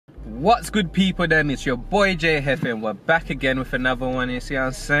What's good, people? Then it's your boy J Hefe, and we're back again with another one. You see what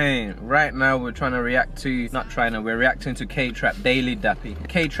I'm saying? Right now we're trying to react to, we're reacting to K-Trap Daily Duppy.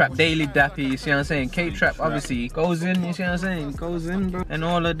 K-Trap Daily Duppy, you see what I'm saying? K-Trap obviously goes in, you see what I'm saying? Goes in, bro, and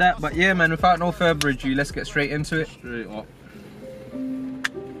all of that. But yeah, man, without no further ado, let's get straight into it. Straight up.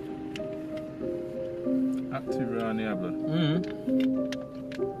 Active around here, bro.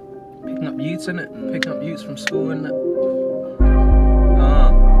 Picking up youths, innit? Picking up youths from school, innit?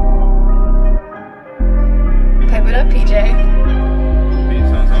 Pipe it up, PJ. Beat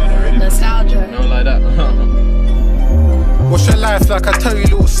sounds hard already. Nostalgia. Not like that. What's your life like? I tell you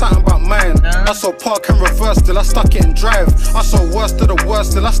a little something about mine. I saw park and reverse till I stuck it and drive. I saw worst to the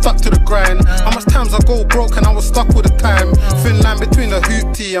worst till I stuck to the grind. How much times I go broke and I was stuck with the time. Thin line between the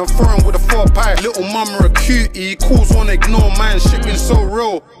hoopty and foreign with a 4-pipe. Little mama a cutie, calls wanna ignore mine. Shit been so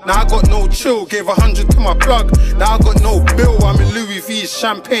real. Now I got no chill, gave 100 to my plug. Now I got no bill, I'm in Louis V's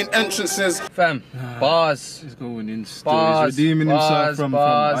champagne entrances. Fam, bars. He's going in still. Bars, He's redeeming himself from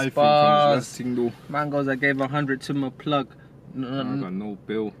I think from his last thing though. Man goes, I gave 100 to my plug. I got no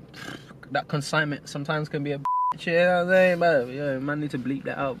bill. That consignment sometimes can be a bitch, you know what I'm saying? But yeah, man need to bleep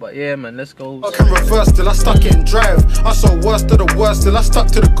that out. But yeah, man, let's go. I can reverse till I stuck it and drive. I saw worst to the worst till I stuck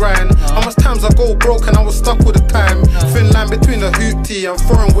to the grind. How much times I go broke and I was stuck with the time. Thin line between the hoopty and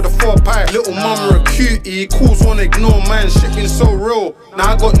foreign with a 4-pipe. Little mama a cutie, calls wanna ignore mine. Shit been so real.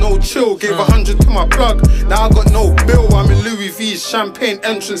 Now I got no chill, gave 100 to my plug. Now I got no bill, I'm in Louis V's champagne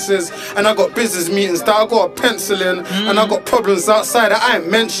entrances. And I got business meetings that I got a pencil in. And I got problems outside that I ain't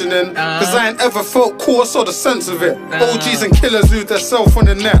mentioning. Cause I ain't ever felt cool, I saw the sense of it. OGs and killers lose their self on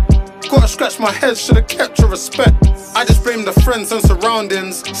the net. Gotta scratch my head, should've kept your respect. I just blame the friends and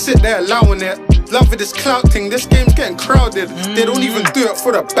surroundings. Sit there allowing it. Love with this clout thing, this game's getting crowded. They don't even do it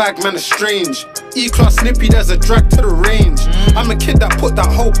for the bag, man, it's strange. E-class snippy, there's a drag to the range. I'm a kid that put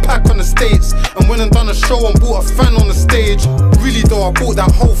that whole pack on the States. And went and done a show and bought a fan on the stage. Really though, I bought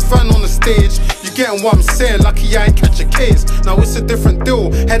that whole fan on the stage. You getting what I'm saying? Lucky I ain't catch a case. Now it's a different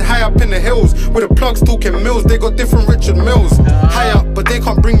deal. Head high up in the hills, with the plugs talking mills. They got different Richard Mills. High up, but they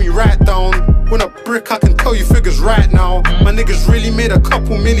can't bring me right down. When a brick, I can tell you figures right now. My niggas really made a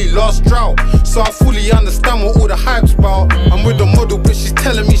couple milli last drought. So I fully understand what all the hype's about. I'm with the model, but she's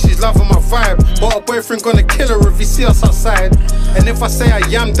telling me she's loving my vibe. But her boyfriend gonna kill her if he see us outside. And if I say I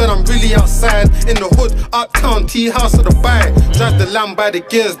am, then I'm really outside. In the hood, uptown, tea house or the buy. Drive the lamb by the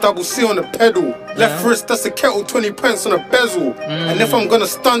gears, double C on the pedal. Left wrist, that's a kettle, 20 pence on a bezel. And if I'm gonna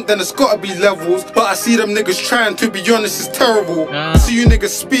stunt, then it's gotta be levels. But I see them niggas trying, to be honest, it's terrible. I see you niggas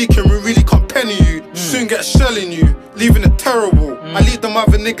speaking, we really can't penny you. Soon get shelling you, leaving it terrible. I leave them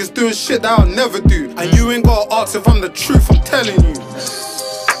other niggas doing shit that I'll never do. And you ain't gotta ask if I'm the truth, I'm telling you.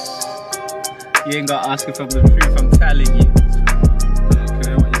 You ain't gotta ask if I'm the truth, I'm telling you.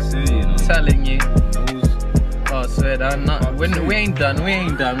 Okay, what you say, you know? Telling you. Oh, swear that we ain't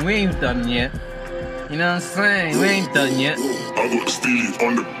done yet. You know what I'm saying? We ain't done yet. I got Steve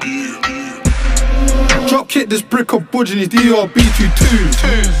on the beat. Drop kick this brick of budge in his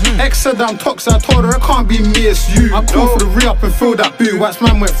DRB22. Ex said I'm toxic, I told her it can't be me, it's you. I called for the re-up and filled that boot. Wax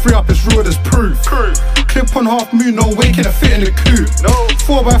man went free up, it's real, there's proof. Clip on half moon, no way can it fit in the coupe.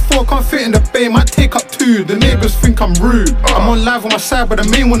 4x4 can't fit in the bay, might take up 2. The neighbours think I'm rude. I'm on live on my side, but the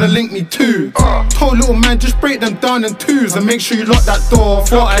main wanna link me too. Told little man, just break them down in 2s and make sure you lock that door.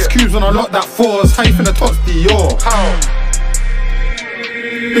 4 ice cubes when I lock that 4s. How you finna touch Dior?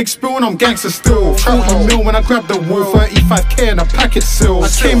 Big spill and I'm gangster still. 40 mil when I grab the wool. 35k in a packet seal. I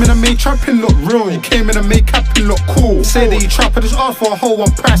came in and made trapping look real. You came in and made capping look cool. Say that you trap, I just ask for a whole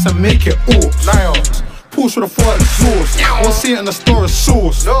one price and make it all. Liars. Push with the 4 at the sauce. Won't see it in the store as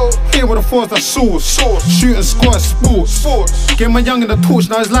sauce. Here with the 4's that sauce. Shooting squad sports. Get my young in the torch,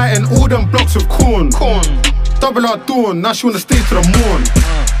 now it's lighting all them blocks of corn. Double out dawn, now she wanna stay to the morn.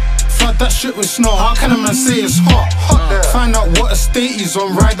 Flood that shit with snow, how can a man say it's hot? Find out what estate he's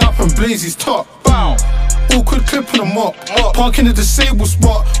on, ride up and blaze his top. Bow. Awkward clip on the mop. Park in the disabled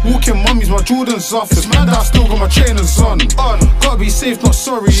spot. Walking mummies, my Jordans off. It's mad that I still got my trainers on. Gotta be safe, not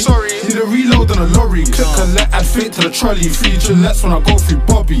sorry. Need a reload on a lorry. Click collect, add fate to the trolley. 3 Gillettes when I go through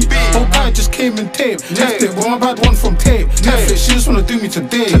Bobby. Oh, I just came in tape. Left it with my bad one from tape. Netflix, she just wanna do me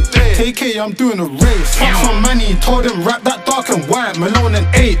today. KK, I'm doing a race. Fuck on money, told him rap that dark and white. Malone and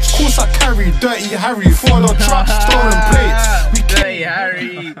H. Course I carry Dirty Harry. 4-door truck, stolen plates. We Dirty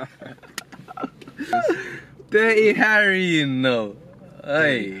Harry. Dirty Harry, you know.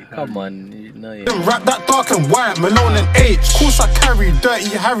 Hey, come on, you know. Rap that dark and white, Malone and H. Course I carry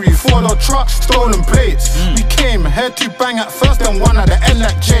Dirty Harry. 4-door truck, stolen plates. We came, head to bang at first, then one at the end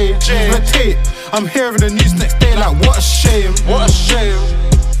like J. Red tape. I'm hearing the news next day like what a shame. What a shame.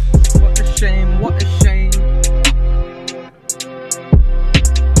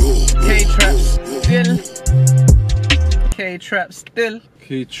 K-Trap still.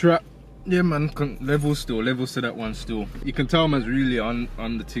 K-Trap. Yeah, man, levels to that one still. You can tell man's really on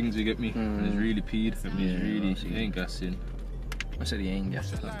the things, you get me? He's really peed. He ain't gassing. I said he ain't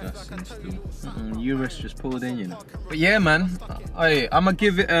gassing. Not gassing still. Eurus just pulled in, you know. But yeah, man, I'ma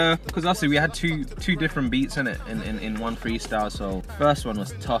give it because obviously we had two different beats in it in one freestyle. So first one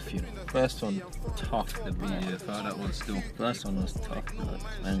was tough, you know. First one tough. The beat, yeah, found that one still. First one was tough, blood.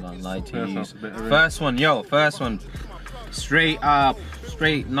 I ain't gonna lie to you. First First one, straight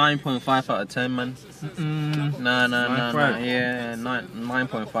 9.5 out of 10, man. Nah, yeah,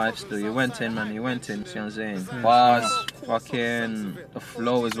 9.5 still. You went in, man, you went in, see what I'm saying? Bars, fucking, the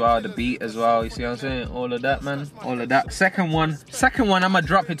flow as well, the beat as well, you see what I'm saying? All of that, man, all of that. Second one, I'ma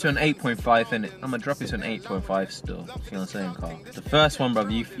drop it to an 8.5 in it. I'ma drop it to an 8.5 still, see what I'm saying, Carl? The first one, bro,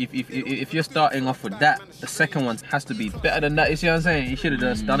 if you're starting off with that, the second one has to be better than that, you see what I'm saying? You should have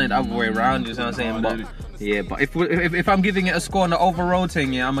just done it the other way around, you see what I'm saying? But yeah, but if I'm giving it a score on the overall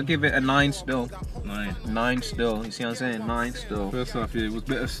thing, yeah, I'ma give it a 9 still. 9 still, you see what I'm saying? 9 still. First half, yeah, it was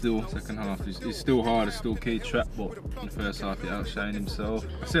better still. Second half, it's still hard, it's still K-Trap, but in the first half, he outshined himself.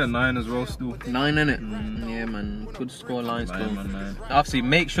 I say a 9 as well still. 9 in it? Yeah, man, good score line still. 9. Obviously,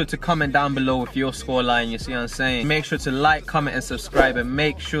 make sure to comment down below with your score line, you see what I'm saying? Make sure to like, comment and subscribe, and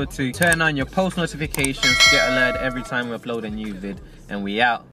make sure to turn on your post notifications to get alerted every time we upload a new vid. And we out.